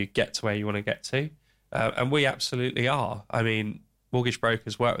help you get to where you want to get to. And we absolutely are. I mean, mortgage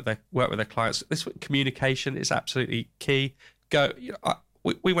brokers work with their clients. This communication is absolutely key.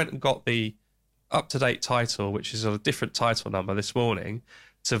 We went and got the up-to-date title, which is a different title number this morning,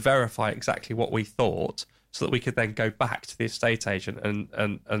 to verify exactly what we thought, so that we could then go back to the estate agent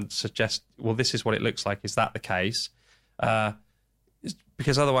and suggest, well, this is what it looks like. Is that the case?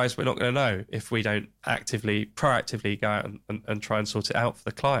 Because otherwise we're not going to know if we don't proactively go out and try and sort it out for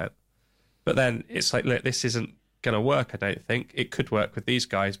the client. But then it's like, look, this isn't going to work, I don't think. It could work with these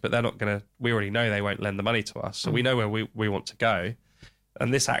guys, but they're not going to, we already know they won't lend the money to us. So we know where we want to go.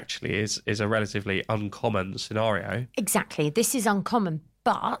 And this actually is a relatively uncommon scenario. Exactly. This is uncommon,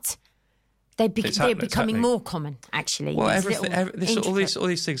 but they're becoming more common, actually. Well, all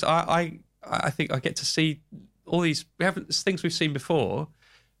these things. I think I get to see all these. Things we've seen before,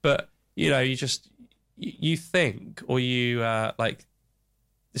 but you think, or you like.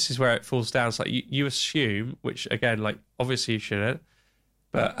 This is where it falls down. It's like you assume, which again, like obviously you shouldn't,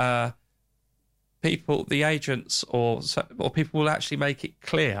 but people, the agents or people will actually make it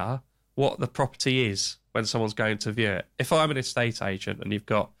clear what the property is when someone's going to view it. If I'm an estate agent and you've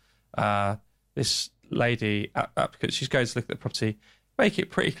got this lady applicant, she's going to look at the property, make it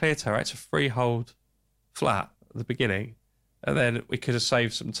pretty clear to her it's a freehold flat at the beginning, and then we could have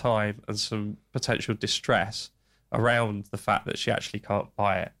saved some time and some potential distress around the fact that she actually can't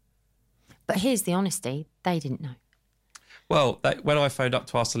buy it. But here's the honesty, they didn't know. Well, when I phoned up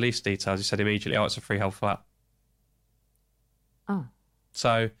to ask the lease details, he said immediately, it's a freehold flat. Oh.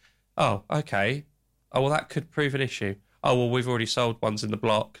 So, okay. Oh, well, that could prove an issue. Oh, well, we've already sold ones in the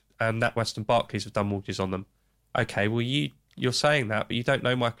block and NatWest and Barclays have done mortgages on them. Okay, well, you're saying that, but you don't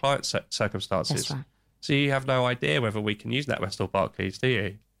know my client's circumstances. That's right. So you have no idea whether we can use NatWest or Barclays, do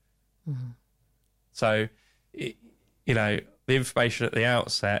you? Mm-hmm. So, the information at the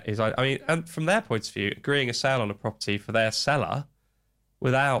outset is, and from their point of view, agreeing a sale on a property for their seller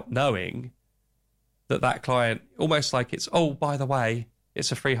without knowing that client, almost like it's, by the way,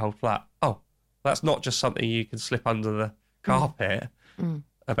 it's a freehold flat. Oh, that's not just something you can slip under the carpet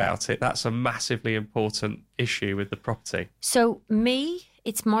about it. That's a massively important issue with the property. So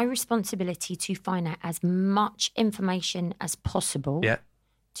it's my responsibility to find out as much information as possible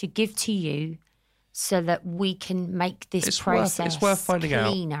to give to you, so that we can make this process worth finding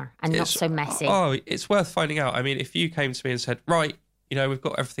cleaner and not so messy. Oh, it's worth finding out. I mean, if you came to me and said, right, we've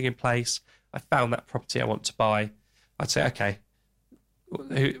got everything in place, I found that property I want to buy, I'd say, okay,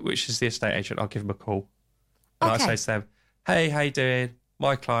 which is the estate agent? I'll give them a call. And Okay. I say to them, hey, how you doing?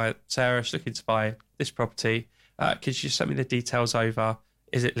 My client, Sarah, is looking to buy this property. Could you send me the details over?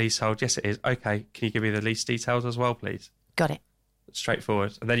 Is it leasehold? Yes, it is. Okay, can you give me the lease details as well, please? Got it.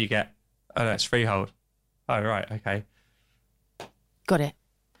 Straightforward. And then you get, oh, no, it's freehold. Oh, right, okay. Got it.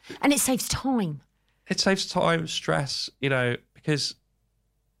 And it saves time. It saves time, stress, because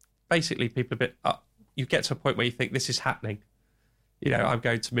basically people you get to a point where you think this is happening. I'm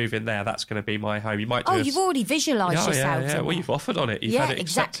going to move in there. That's going to be my home. You might do you've already visualised yourself. Yeah. Well, you've offered on it. You've had it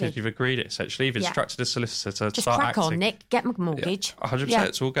accepted. Exactly. You've agreed it, essentially. You've instructed a solicitor to Just start crack acting. on, Nick. Get my mortgage. 100%. Yeah.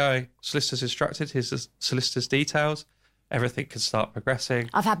 It's all going. Solicitor's instructed. Here's the solicitor's details. Everything can start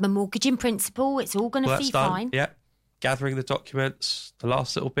progressing. I've had my mortgage in principle. It's all going to be fine. Yeah. Gathering the documents, the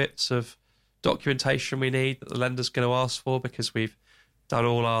last little bits of documentation we need that the lender's going to ask for, because we've done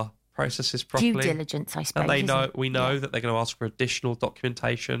all our processes properly. Due diligence, I suppose. And we know that they're going to ask for additional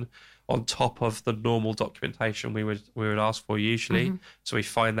documentation on top of the normal documentation we would ask for usually. Mm-hmm. So we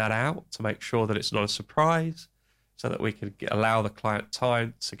find that out to make sure that it's not a surprise, so that we can allow the client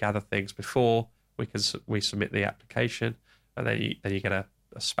time to gather things before we submit the application, and then you get a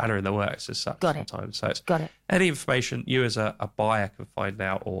spanner in the works as such. Got it. Sometimes. So it's Got it. any information you as a buyer can find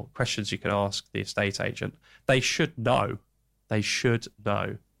out, or questions you can ask the estate agent, they should know. They should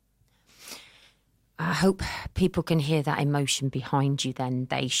know. I hope people can hear that emotion behind you then.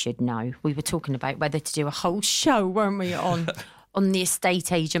 They should know. We were talking about whether to do a whole show, weren't we, on the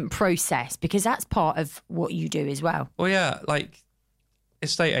estate agent process, because that's part of what you do as well. Well, yeah, like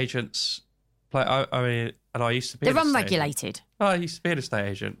estate agents, I mean, and I used to be. They're unregulated. I used to be an estate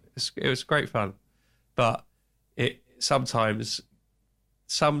agent. It was great fun, but it sometimes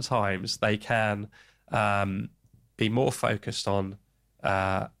they can be more focused on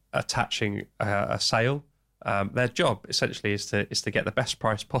attaching a sale. Their job essentially is to get the best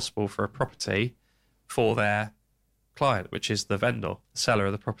price possible for a property for their client, which is the vendor, the seller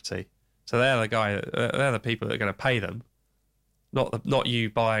of the property. So they're the people that are going to pay them, not you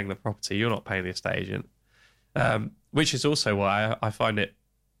buying the property. You're not paying the estate agent, which is also why I find it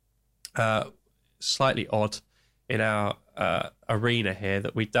slightly odd in our arena here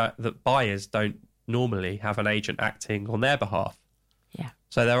that buyers don't normally have an agent acting on their behalf. Yeah.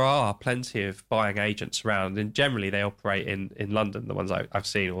 So there are plenty of buying agents around, and generally they operate in London, the ones I've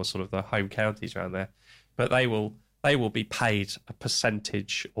seen, or sort of the home counties around there. But they will be paid a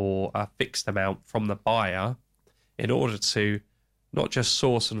percentage or a fixed amount from the buyer in order to not just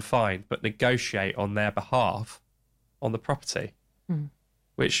source and find, but negotiate on their behalf on the property.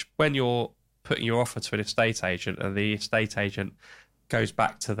 Which, when you're putting your offer to an estate agent and the estate agent goes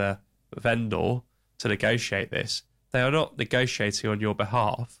back to the vendor to negotiate this, they are not negotiating on your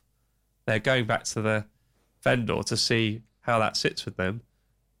behalf. They're going back to the vendor to see how that sits with them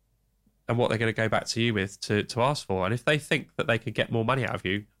and what they're going to go back to you with to ask for. And if they think that they could get more money out of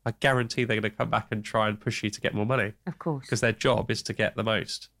you, I guarantee they're going to come back and try and push you to get more money. Of course. Because their job is to get the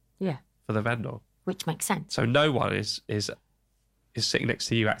most for the vendor. Which makes sense. So no one is sitting next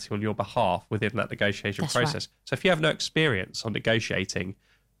to you acting on your behalf within that negotiation process. Right. So if you have no experience on negotiating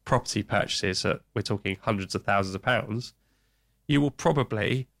property purchases at, we're talking hundreds of thousands of pounds, you will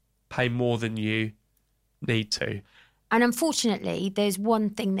probably pay more than you need to. And unfortunately, there's one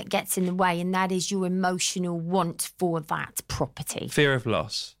thing that gets in the way, and that is your emotional want for that property. Fear of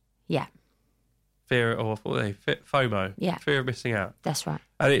loss. Yeah. Fear of FOMO. Yeah. Fear of missing out. That's right.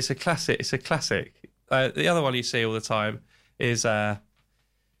 And it's a classic. The other one you see all the time is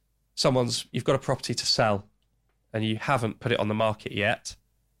you've got a property to sell and you haven't put it on the market yet,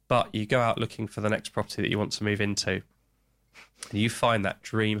 but you go out looking for the next property that you want to move into. And you find that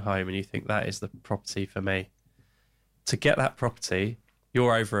dream home and you think, that is the property for me. To get that property,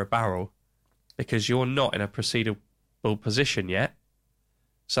 you're over a barrel because you're not in a proceedable position yet.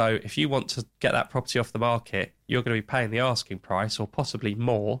 So if you want to get that property off the market, you're going to be paying the asking price or possibly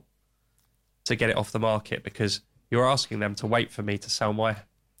more to get it off the market, because you're asking them to wait for me to sell my house.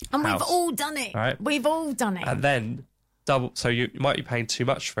 And we've all done it. Right? We've all done it. And then so you might be paying too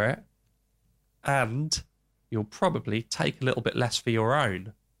much for it, and you'll probably take a little bit less for your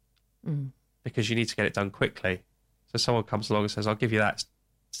own because you need to get it done quickly. So someone comes along and says, I'll give you that,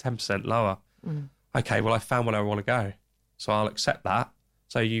 it's 10% lower. Okay, well, I found where I want to go, so I'll accept that.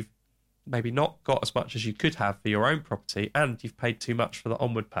 So you've maybe not got as much as you could have for your own property, and you've paid too much for the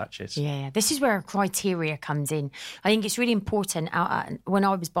onward purchase. Yeah, this is where a criteria comes in. I think it's really important. When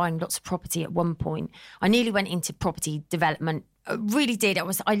I was buying lots of property at one point, I nearly went into property development. I really did.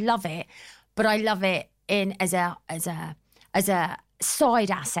 I love it, but I love it as a side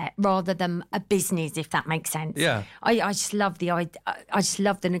asset rather than a business, if that makes sense. Yeah. I just love the idea. I just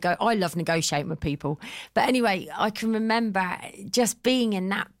love I love negotiating with people. But anyway, I can remember just being in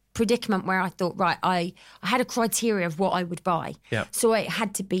that predicament where I thought, right, I had a criteria of what I would buy. Yeah. So it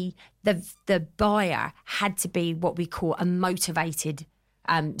had to be the buyer had to be what we call a motivated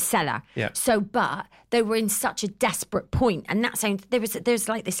seller. Yeah. So, but they were in such a desperate point, and that's there's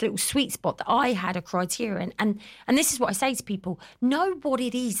like this little sweet spot that I had a criterion, and this is what I say to people: know what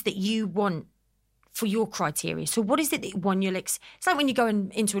it is that you want for your criteria. So, what is it that one you'll? It's like when you go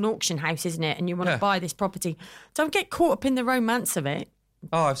into an auction house, isn't it? And you want to buy this property. Don't get caught up in the romance of it.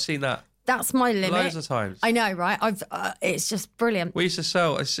 Oh, I've seen that. That's my limit. Loads of times. I know, right? It's just brilliant. We used to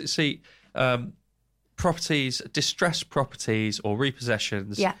sell. Properties, distressed properties or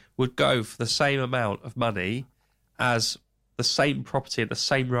repossessions would go for the same amount of money as the same property at the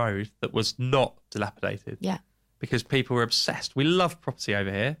same road that was not dilapidated. Yeah. Because people were obsessed. We love property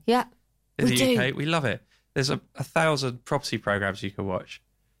over here. Yeah. In the UK, we love it. There's 1,000 property programs you can watch.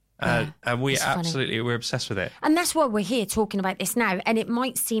 And we're obsessed with it. And that's why we're here talking about this now. And it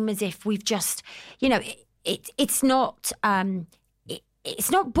might seem as if we've just, it's not...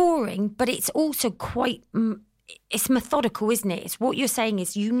 It's not boring, but it's also quite, it's methodical, isn't it? It's what you're saying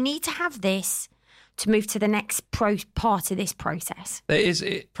is you need to have this to move to the next part of this process.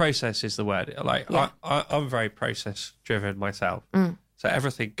 Process is the word. I'm very process driven myself. So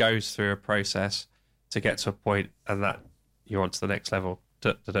everything goes through a process to get to a point, and that you're on to the next level,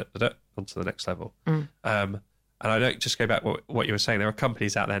 onto the next level. And I don't just go back what you were saying. There are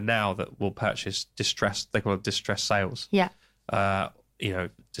companies out there now that will purchase distressed, they call it distressed sales. Yeah.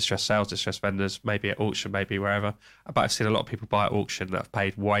 distressed sales, distressed vendors, maybe at auction, maybe wherever. But I've seen a lot of people buy at auction that have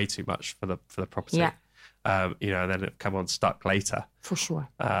paid way too much for the property. Yeah. And then it come unstuck later. For sure.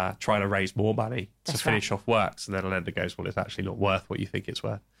 Trying to raise more money to That's finish off works, and then a lender goes, "Well, it's actually not worth what you think it's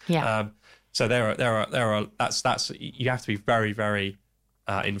worth." Yeah. So there are. That's you have to be very, very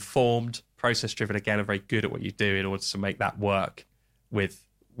informed, process driven again, and very good at what you do in order to make that work with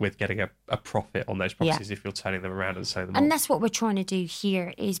getting a profit on those properties if you're turning them around and selling them. And that's what we're trying to do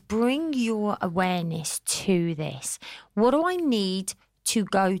here, is bring your awareness to this. What do I need to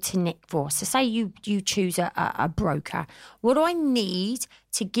go to Nick for? So say you choose a broker. What do I need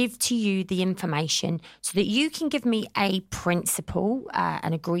to give to you the information so that you can give me a principle,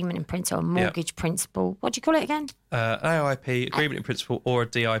 an agreement in principle, a mortgage principle? What do you call it again? An AIP, agreement in principle, or a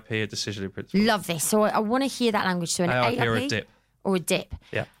DIP, a decision in principle. Love this. So I want to hear that language. So an AIP or a DIP. Or a DIP.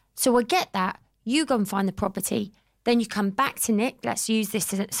 Yeah. So I get that. You go and find the property. Then you come back to Nick. Let's use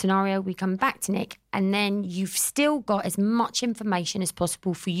this scenario. We come back to Nick, and then you've still got as much information as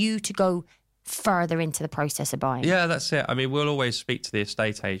possible for you to go further into the process of buying. Yeah, that's it. I mean, we'll always speak to the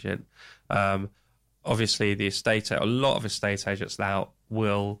estate agent. Obviously, a lot of estate agents now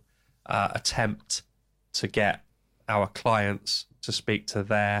will attempt to get our clients to speak to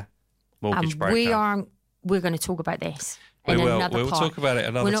their mortgage broker. We're going to talk about this. We'll talk about it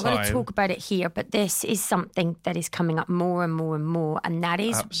another time. We're not going to talk about it here, but this is something that is coming up more and more and more, and that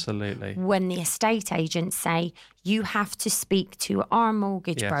is absolutely when the estate agents say you have to speak to our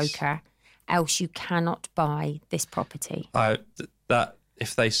mortgage broker, else you cannot buy this property. That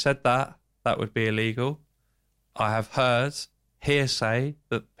if they said that would be illegal. I have heard hearsay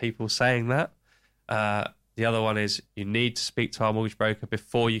that people saying that. The other one is you need to speak to our mortgage broker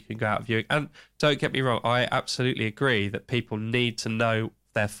before you can go out viewing. And don't get me wrong, I absolutely agree that people need to know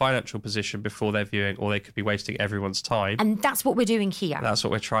their financial position before they're viewing, or they could be wasting everyone's time. And that's what we're doing here. That's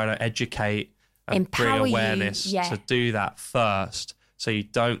what we're trying to educate and empower bring awareness to do that first, so you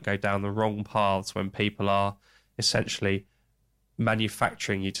don't go down the wrong paths when people are essentially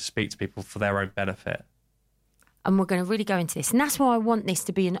manufacturing you to speak to people for their own benefit. And we're going to really go into this. And that's why I want this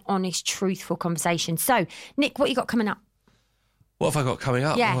to be an honest, truthful conversation. So, Nick, what you got coming up? What have I got coming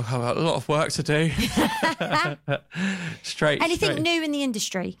up? Yeah. Well, I've got a lot of work to do. Anything new in the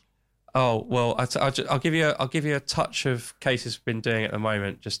industry? Oh, well, I'll give you a touch of cases we've been doing at the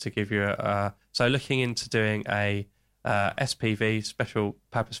moment, just to give you so looking into doing a SPV, special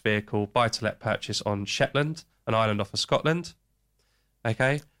purpose vehicle, buy-to-let purchase on Shetland, an island off of Scotland.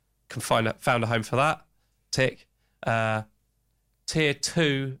 Okay, found a home for that. Tick. Tier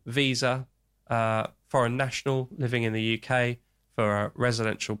 2 visa, foreign national living in the UK for a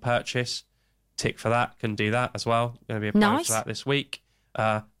residential purchase. Tick for that. Can do that as well. Going to be applying for that this week.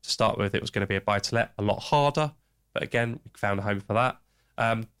 To start with, it was going to be a buy-to-let, a lot harder, but again, we found a home for that.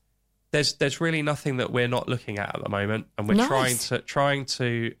 There's really nothing that we're not looking at the moment, and we're trying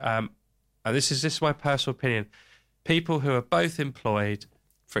to. And this is my personal opinion. People who are both employed,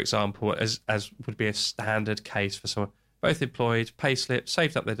 for example, as would be a standard case for someone, both employed, pay slip,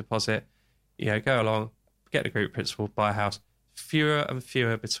 saved up their deposit, go along, get a group principal, buy a house. Fewer and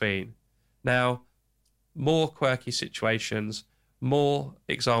fewer between. Now, more quirky situations, more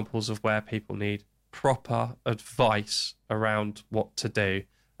examples of where people need proper advice around what to do,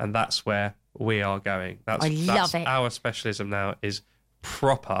 and that's where we are going. That's it. Our specialism now is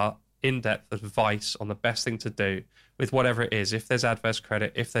proper, in-depth advice on the best thing to do with whatever it is. If there's adverse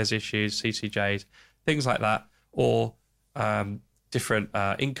credit, if there's issues, CCJs, things like that, or different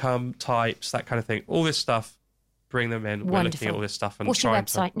income types, that kind of thing. All this stuff, bring them in. Wonderful. We're looking at all this stuff. And what's your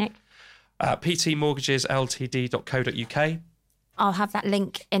website, Nick? ptmortgagesltd.co.uk. I'll have that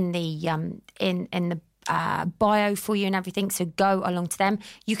link in the in the bio for you and everything, so go along to them.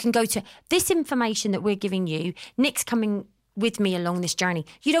 You can go to this information that we're giving you. Nick's coming with me along this journey.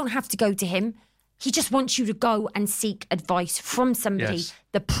 You don't have to go to him. He just wants you to go and seek advice from somebody,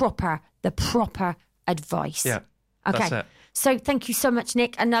 the proper advice. Yeah, okay. That's it. So thank you so much,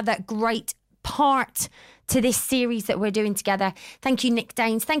 Nick. Another great part to this series that we're doing together. Thank you, Nick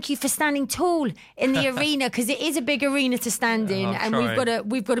Daynes. Thank you for standing tall in the arena, because it is a big arena to stand in, and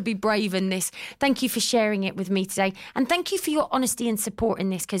we've got to be brave in this. Thank you for sharing it with me today, and thank you for your honesty and support in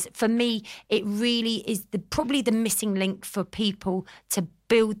this, because for me it really is probably the missing link for people to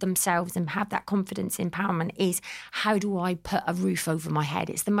build themselves and have that confidence empowerment is, how do I put a roof over my head?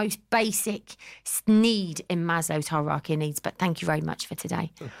 It's the most basic need in Maslow's hierarchy of needs. But thank you very much for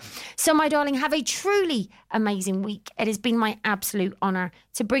today. So, my darling, have a truly amazing week. It has been my absolute honour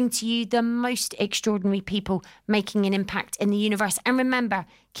to bring to you the most extraordinary people making an impact in the universe. And remember,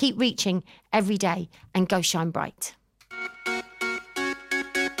 keep reaching every day and go shine bright.